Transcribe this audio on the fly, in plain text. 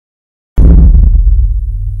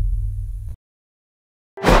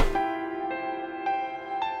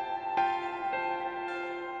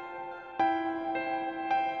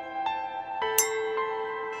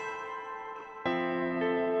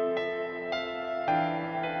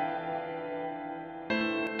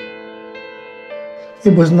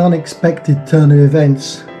It was an unexpected turn of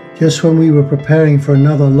events. Just when we were preparing for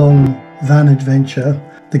another long van adventure,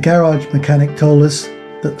 the garage mechanic told us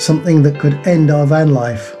that something that could end our van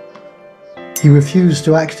life. He refused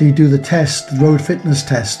to actually do the test, the road fitness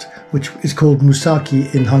test, which is called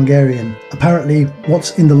Musaki in Hungarian. Apparently,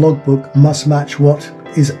 what's in the logbook must match what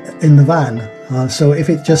is in the van. So if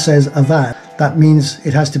it just says a van, that means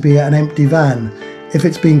it has to be an empty van. If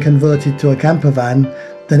it's been converted to a camper van,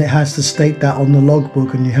 then it has to state that on the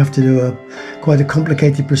logbook, and you have to do quite a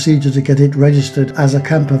complicated procedure to get it registered as a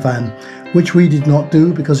camper van, which we did not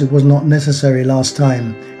do because it was not necessary last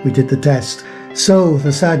time we did the test. So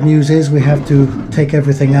the sad news is we have to take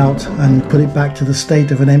everything out and put it back to the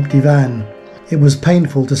state of an empty van. It was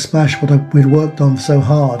painful to smash what we'd worked on so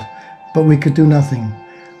hard, but we could do nothing.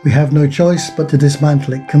 We have no choice but to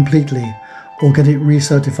dismantle it completely or get it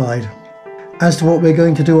recertified. As to what we're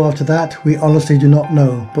going to do after that, we honestly do not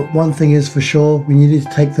know, but one thing is for sure, we needed to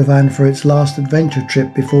take the van for its last adventure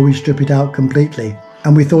trip before we strip it out completely,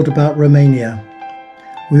 and we thought about Romania.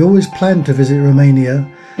 We always planned to visit Romania,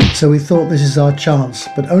 so we thought this is our chance,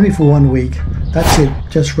 but only for 1 week. That's it,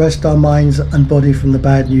 just rest our minds and body from the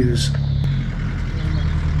bad news.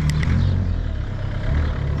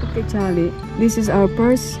 Okay, Charlie, this is our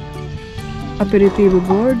first aperitivo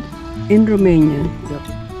board in Romania. Yep.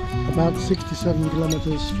 About 67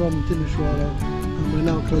 kilometers from Timișoara, and we're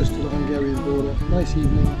now close to the Hungarian border. Nice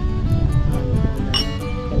evening.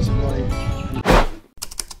 That's why.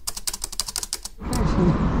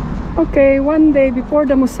 Okay, one day before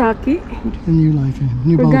the Musaki, A new light,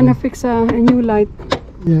 new we're bulb. gonna fix a new light.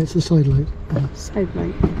 Yeah, it's a side light. Side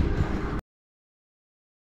light.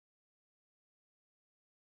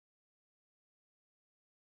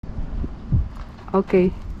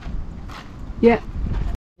 Okay. Yeah.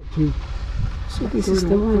 So this is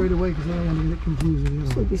the one. Straight away because I want to get confused with the other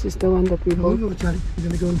So one. this is the one that we bought. We're going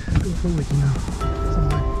to go forward now.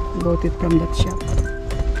 Somewhere. Bought it from that shop.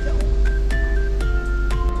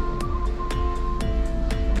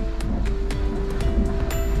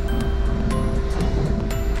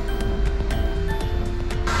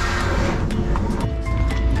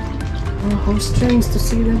 Oh, how strange to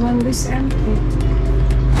see the one this empty.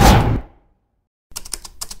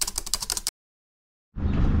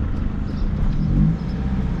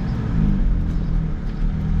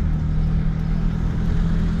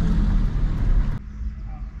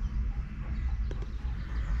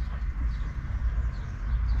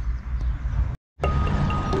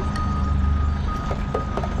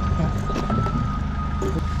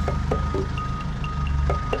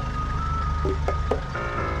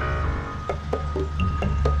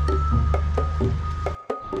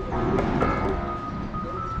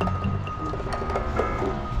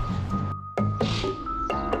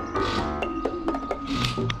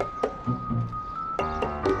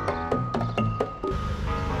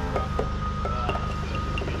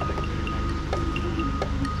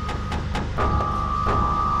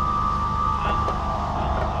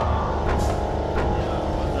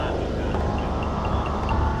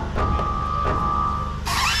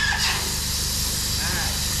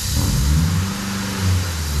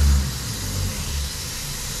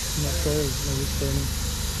 Maybe it's burning.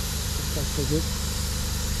 That's so good.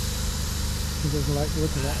 He doesn't like the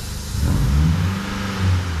look of that.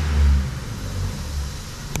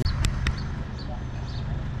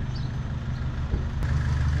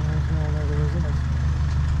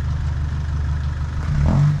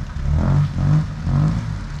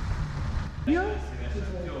 Yo,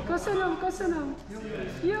 Kosanam.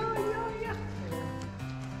 Yo.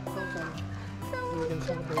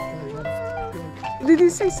 Did you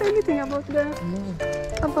say anything about the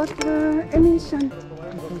emission?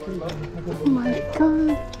 Oh my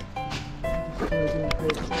God!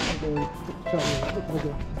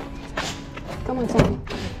 Come on, Sammy.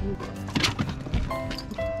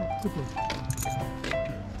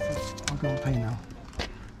 I'll go and pay now.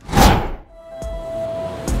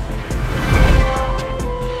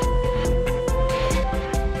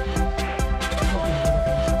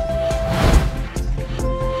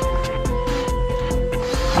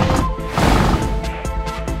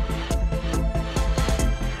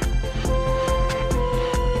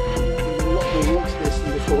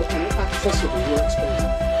 Accessible workspace.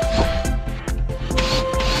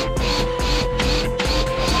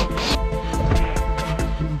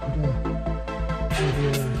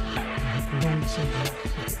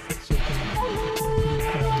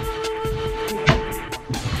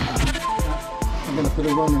 I'm going to put a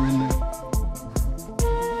runner in there.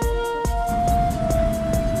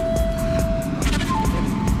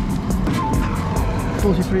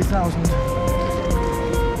 €43,000.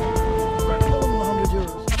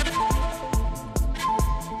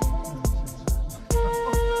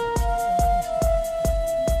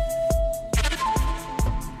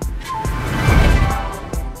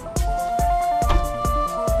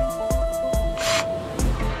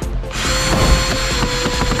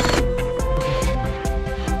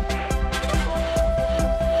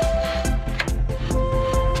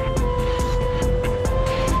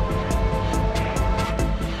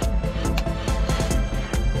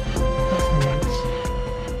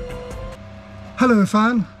 Hello,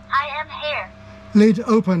 fan. I am here. Lid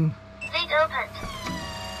open. Lid opened.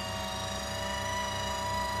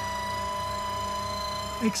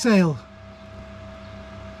 Exhale.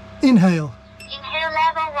 Inhale. Inhale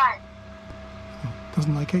level 1.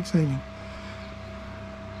 Doesn't like exhaling.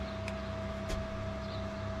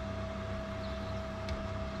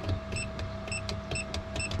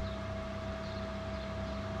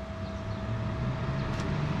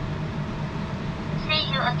 See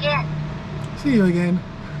you again. See you again.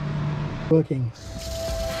 Working.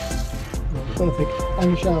 Perfect.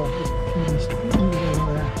 And shower. Just under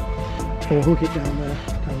there. Or hook it down there,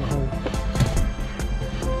 down the hole.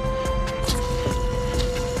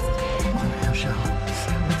 Our shower.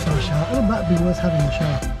 That's our shower. Wouldn't that be worth having a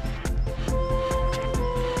shower?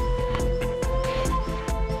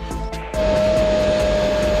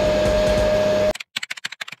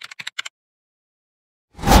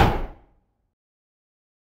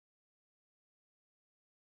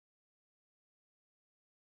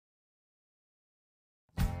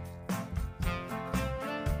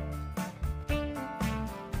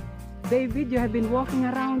 David, you have been walking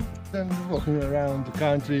around. I'm walking around the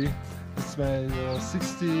country. It's my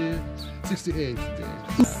 68th day.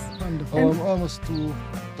 Wonderful. Almost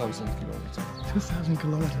 2,000 kilometers. 2,000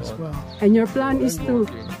 kilometers, wow. And your plan is to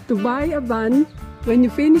buy a van when you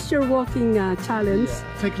finish your walking challenge.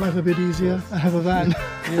 Take life a bit easier. I have a van.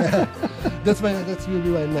 Yeah, that will be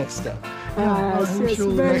my next step. I'm Yes,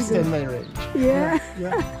 sure very Next good. on my range. Yeah.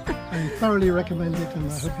 Yeah, I thoroughly recommend it,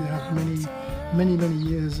 and I hope you have many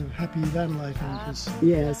years of happy van life. Because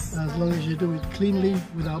Yes. as long as you do it cleanly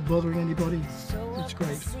without bothering anybody, it's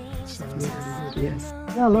great. So really good. Yes.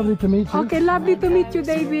 Yeah, lovely to meet you. Okay, lovely to meet you,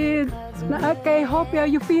 David. Okay, hope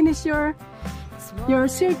you finish your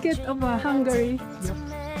circuit of Hungary. Yep.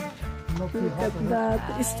 Not too Look hot. at that.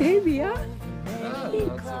 It's heavy, huh?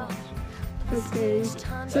 Okay.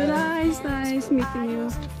 So nice meeting you.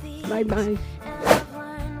 Bye bye.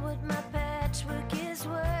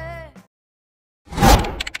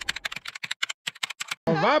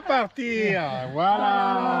 On va partir.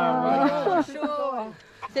 Voilà.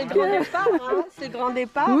 C'est le grand départ, hein? C'est le grand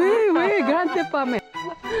départ. Oui, grand départ. Mais...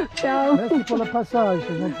 Ciao. Merci pour le passage,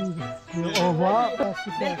 c'est gentil. Au revoir. Ah,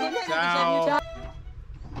 super. Ciao.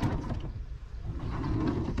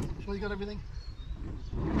 Sure you got everything?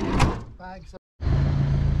 Bags.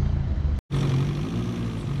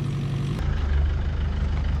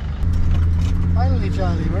 Finally,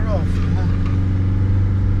 Charlie, we're off.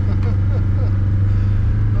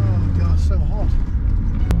 Oh God, so hot.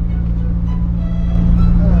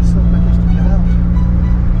 Oh, it's so better to get out.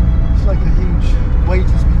 It's like a huge weight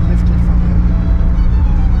has been lifted from you.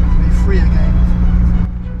 To be free again.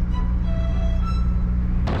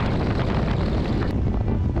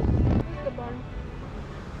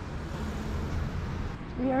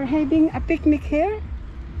 We are having a picnic here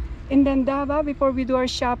in Dandava before we do our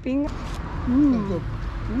shopping. Good.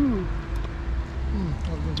 I'm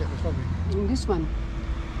going to get this lovely. This one.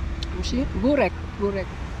 You see? Burek. Good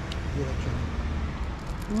actually.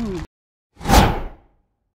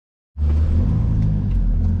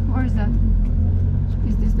 Where is that?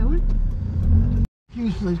 Is this the one?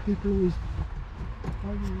 Use those people always.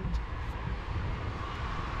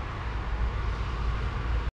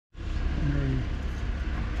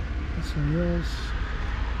 That's yours.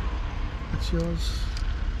 That's yours.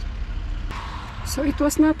 So it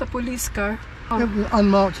was not a police car.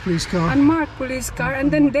 Unmarked police car. Unmarked police car,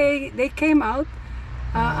 and then they came out,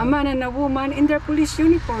 a man and a woman in their police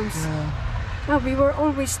uniforms. We were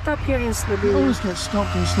always stopped here in You Slovenia. always get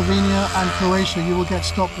stopped in Slovenia and Croatia. You will get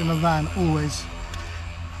stopped in a van, always.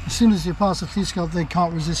 As soon as you pass a police car, they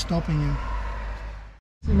can't resist stopping you.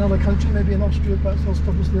 In another country, maybe in Austria, perhaps they'll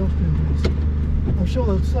stop us, the Austrian police. I'm sure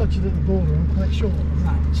they'll search it at the border. I'm quite sure of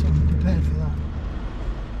that, so I'm prepared for that.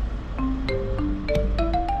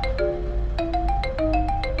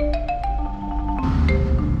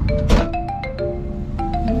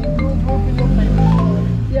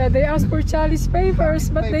 Yeah, they asked for Charlie's papers,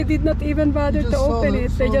 but they did not even bother to open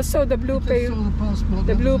it. They just saw the blue paper,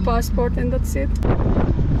 the blue passport, and that's it.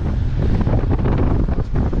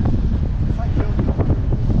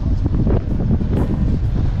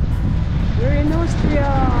 We're in Austria.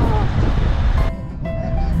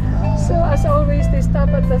 So as always, they stop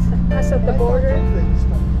at us at the border. It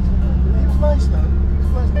was nice though. It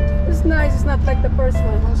was pleasant. It's nice. It's not like the first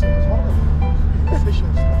one. The person was horrible. The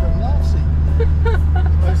officials like a Nazi.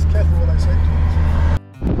 I was careful what I said to him.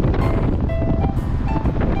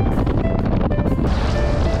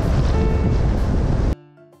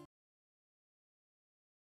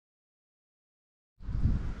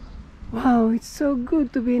 Wow, it's so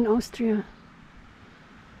good to be in Austria.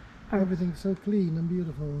 Everything's so clean and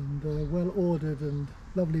beautiful and well ordered, and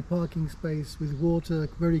lovely parking space with water,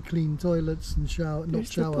 very clean toilets and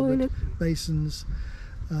but basins,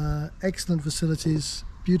 excellent facilities,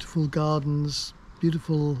 beautiful gardens,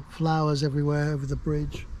 beautiful flowers everywhere over the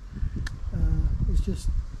bridge. It's just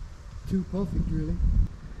too perfect, really.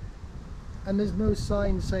 And there's no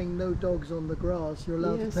sign saying no dogs on the grass. You're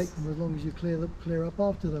allowed to take them as long as you clear up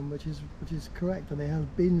after them, which is correct. And they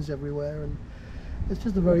have bins everywhere, and it's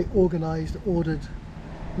just a very organised, ordered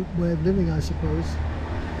way of living, I suppose.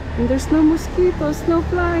 And there's no mosquitoes, no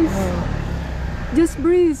flies, just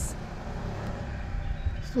breeze.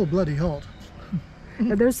 Still bloody hot.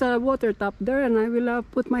 There's a water tap there, and I will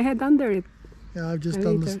put my head under it. Yeah, I've just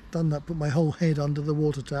done that. Put my whole head under the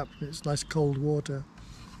water tap. It's nice cold water.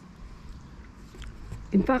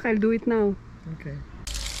 In fact, I'll do it now. Okay.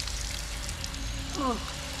 Oh.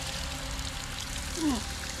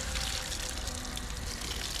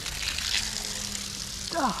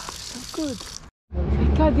 So good.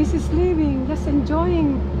 God, this is living, just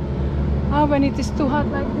enjoying. When it is too hot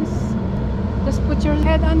like this, just put your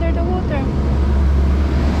head under the water.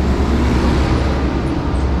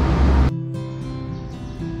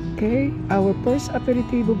 Okay, our first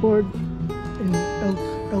aperitivo board. In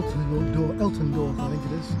Eltendorf, I think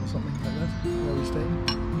it is, or something like that, where we stay.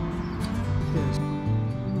 Yes.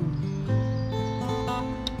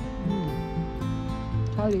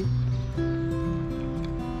 Charlie.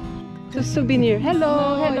 The souvenir.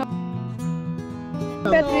 Hello, hello.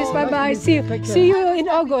 Beatrice, bye-bye. See you in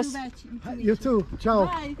August. You too. Ciao.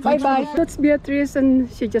 Bye-bye. That's Beatrice,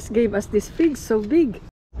 and she just gave us this fig, so big.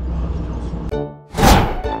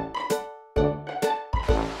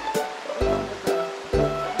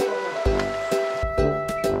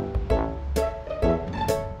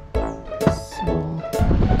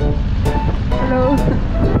 Hello.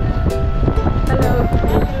 Hello.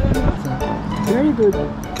 Very good.